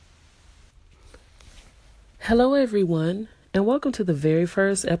Hello, everyone, and welcome to the very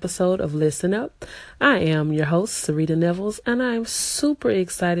first episode of Listen Up. I am your host, Sarita Nevels, and I am super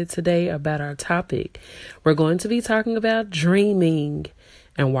excited today about our topic. We're going to be talking about dreaming.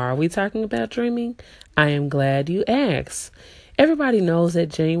 And why are we talking about dreaming? I am glad you asked. Everybody knows that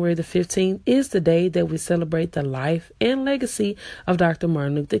January the 15th is the day that we celebrate the life and legacy of Dr.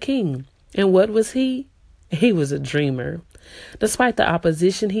 Martin Luther King. And what was he? He was a dreamer. Despite the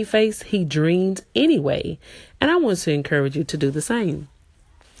opposition he faced, he dreamed anyway. And I want to encourage you to do the same.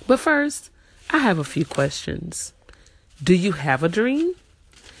 But first, I have a few questions. Do you have a dream?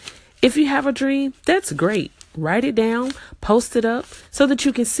 If you have a dream, that's great. Write it down, post it up so that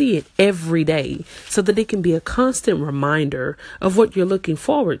you can see it every day, so that it can be a constant reminder of what you're looking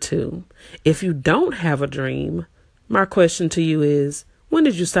forward to. If you don't have a dream, my question to you is, when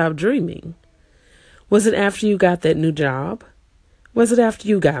did you stop dreaming? Was it after you got that new job? Was it after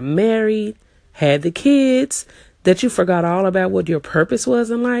you got married, had the kids, that you forgot all about what your purpose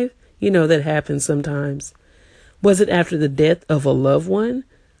was in life? You know, that happens sometimes. Was it after the death of a loved one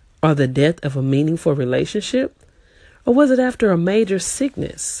or the death of a meaningful relationship? Or was it after a major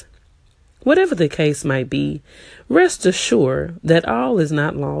sickness? Whatever the case might be, rest assured that all is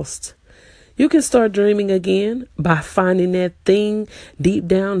not lost. You can start dreaming again by finding that thing deep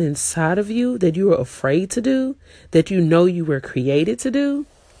down inside of you that you are afraid to do, that you know you were created to do.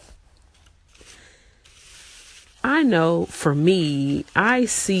 I know for me, I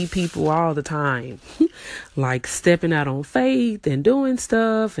see people all the time, like stepping out on faith and doing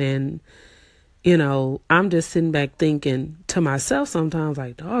stuff. And, I'm just sitting back thinking to myself sometimes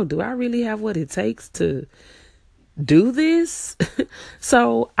like, dog, do I really have what it takes to do this?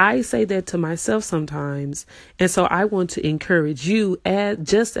 So I say that to myself sometimes. And so I want to encourage you,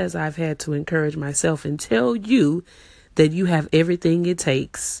 just as I've had to encourage myself and tell you that you have everything it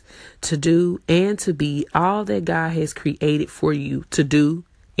takes to do and to be all that God has created for you to do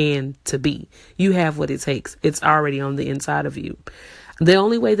and to be. You have what it takes. It's already on the inside of you. The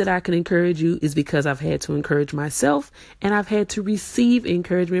only way that I can encourage you is because I've had to encourage myself, and I've had to receive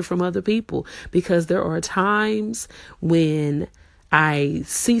encouragement from other people, because there are times when I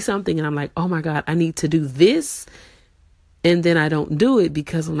see something and I'm like, oh my God, I need to do this. And then I don't do it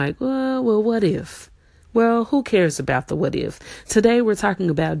because I'm like, well, what if? Well, who cares about the what if? Today we're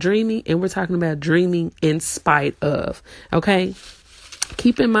talking about dreaming, and we're talking about dreaming in spite of. Okay.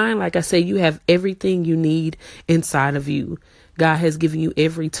 Keep in mind, like I say, you have everything you need inside of you. God has given you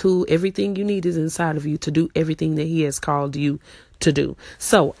every tool. Everything you need is inside of you to do everything that He has called you to do.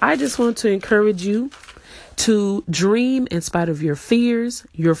 So I just want to encourage you to dream in spite of your fears,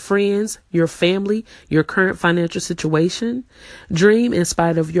 your friends, your family, your current financial situation. Dream in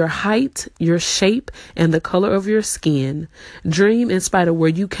spite of your height, your shape, and the color of your skin. Dream in spite of where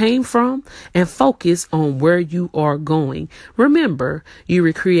you came from, and focus on where you are going. Remember, you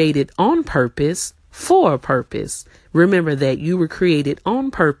were created on purpose for a purpose. Remember that you were created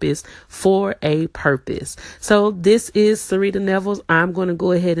on purpose for a purpose. So this is Sarita Nevels. I'm going to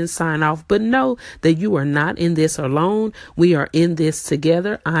go ahead and sign off, but know that you are not in this alone. We are in this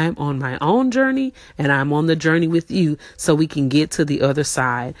together. I'm on my own journey, and I'm on the journey with you so we can get to the other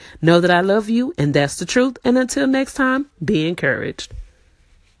side. Know that I love you, and that's the truth. And until next time, be encouraged.